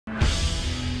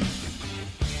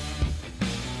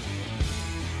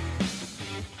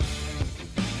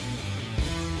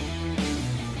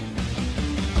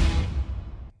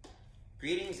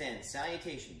and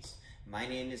salutations. My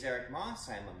name is Eric Moss.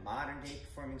 I am a modern day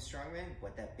performing strongman.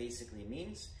 What that basically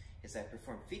means is I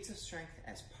perform feats of strength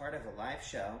as part of a live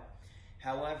show.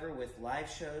 However, with live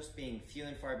shows being few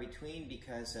and far between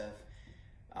because of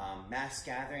mass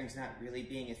gatherings not really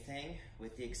being a thing,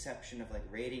 with the exception of like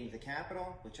raiding the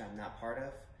Capitol, which I'm not part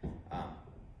of.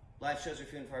 Live shows are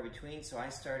few and far between, so I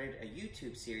started a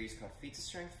YouTube series called Feats of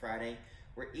Strength Friday,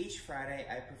 where each Friday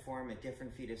I perform a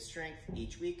different feat of strength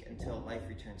each week until life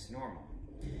returns to normal.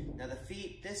 Now the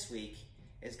feat this week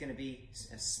is going to be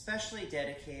especially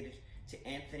dedicated to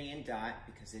Anthony and Dot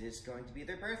because it is going to be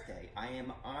their birthday. I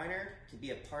am honored to be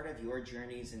a part of your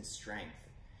journeys in strength.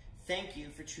 Thank you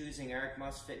for choosing Eric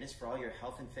Moss Fitness for all your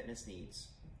health and fitness needs.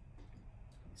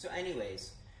 So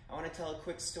anyways, I want to tell a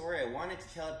quick story. I wanted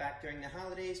to tell it back during the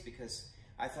holidays because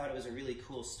I thought it was a really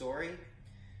cool story.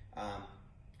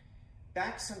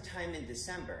 Back sometime in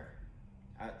December,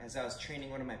 as I was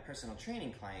training one of my personal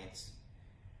training clients,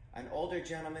 an older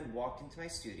gentleman walked into my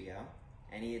studio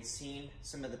and he had seen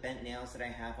some of the bent nails that I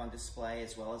have on display,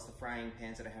 as well as the frying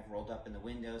pans that I have rolled up in the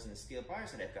windows and the steel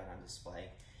bars that I've got on display.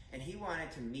 And he wanted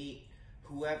to meet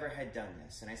whoever had done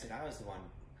this. And I said, I was the one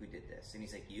who did this. And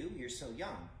he's like, you're so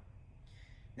young.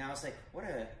 Now I was like, what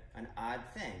an odd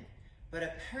thing. But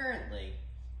apparently,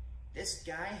 this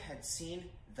guy had seen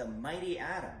the Mighty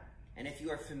Atom. And if you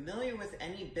are familiar with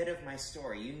any bit of my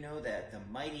story, you know that the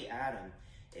Mighty Atom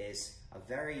is a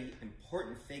very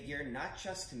important figure, not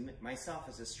just to myself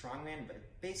as a strongman, but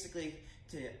basically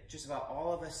to just about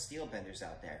all of us steel benders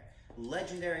out there.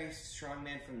 Legendary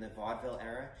strongman from the vaudeville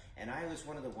era, and I was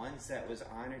one of the ones that was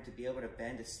honored to be able to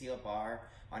bend a steel bar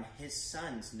on his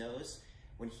son's nose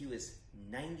when he was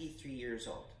 93 years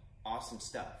old. Awesome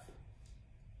stuff.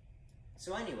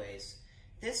 So anyways,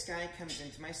 this guy comes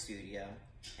into my studio,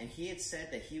 and he had said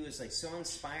that he was like so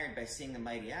inspired by seeing the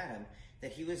Mighty Atom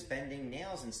that he was bending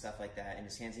nails and stuff like that in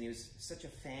his hands, and he was such a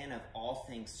fan of all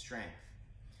things strength.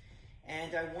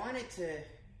 And I wanted to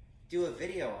do a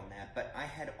video on that, but I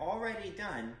had already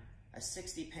done a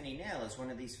 60 penny nail as one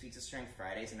of these Feats of Strength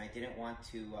Fridays, and I didn't want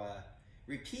to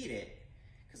repeat it,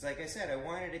 because like I said, I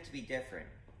wanted it to be different.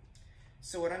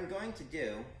 So what I'm going to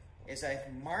do is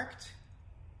I've marked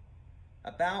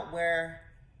about where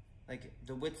like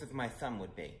the width of my thumb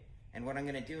would be. And what I'm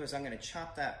gonna do is I'm gonna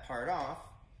chop that part off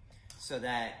so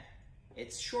that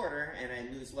it's shorter and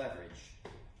I lose leverage,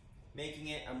 making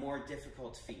it a more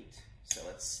difficult feat. So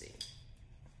let's see.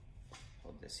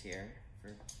 Hold this here,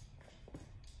 put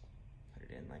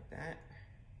it in like that.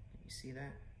 Can you see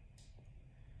that?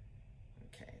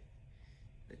 Okay.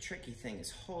 The tricky thing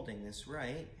is holding this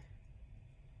right.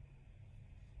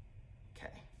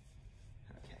 Okay.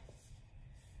 Okay.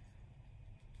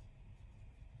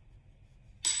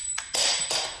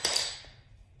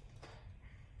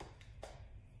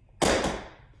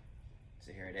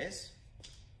 So here it is.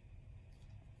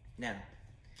 Now,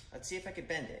 let's see if I could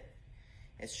bend it.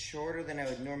 It's shorter than I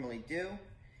would normally do,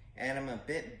 and I'm a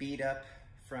bit beat up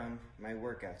from my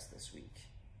workouts this week.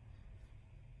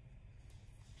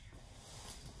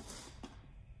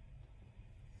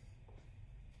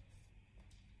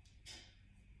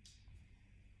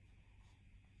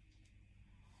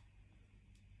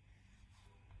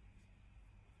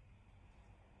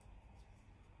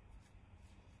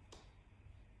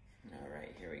 All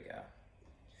right, here we go.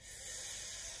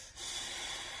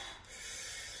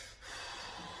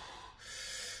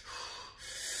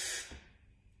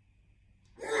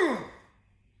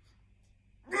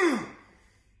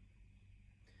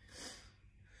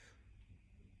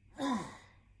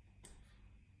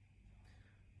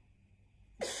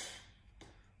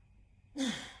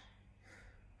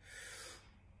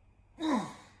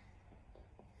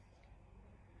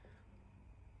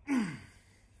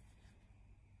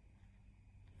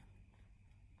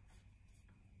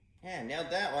 Yeah, nailed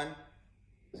that one.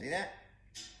 See that?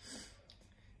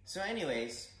 So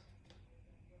anyways,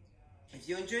 if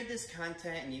you enjoyed this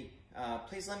content, and you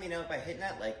please let me know by hitting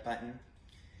that like button.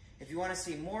 If you want to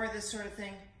see more of this sort of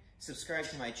thing, subscribe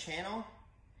to my channel.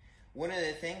 One of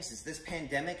the things is this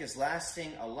pandemic is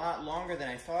lasting a lot longer than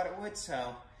I thought it would,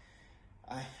 so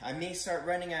I may start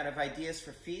running out of ideas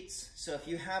for feats. So if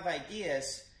you have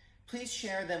ideas, please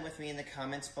share them with me in the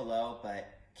comments below, but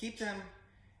keep them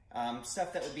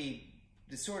stuff that would be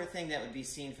the sort of thing that would be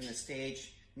seen from the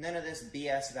stage. None of this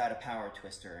BS about a power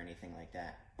twister or anything like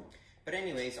that. But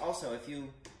anyways, also, if you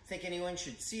think anyone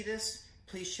should see this,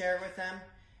 please share it with them.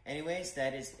 Anyways,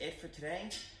 that is it for today.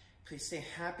 Please stay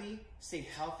happy, stay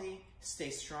healthy,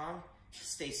 stay strong,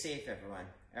 stay safe, everyone.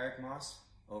 Eric Moss,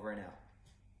 over and out.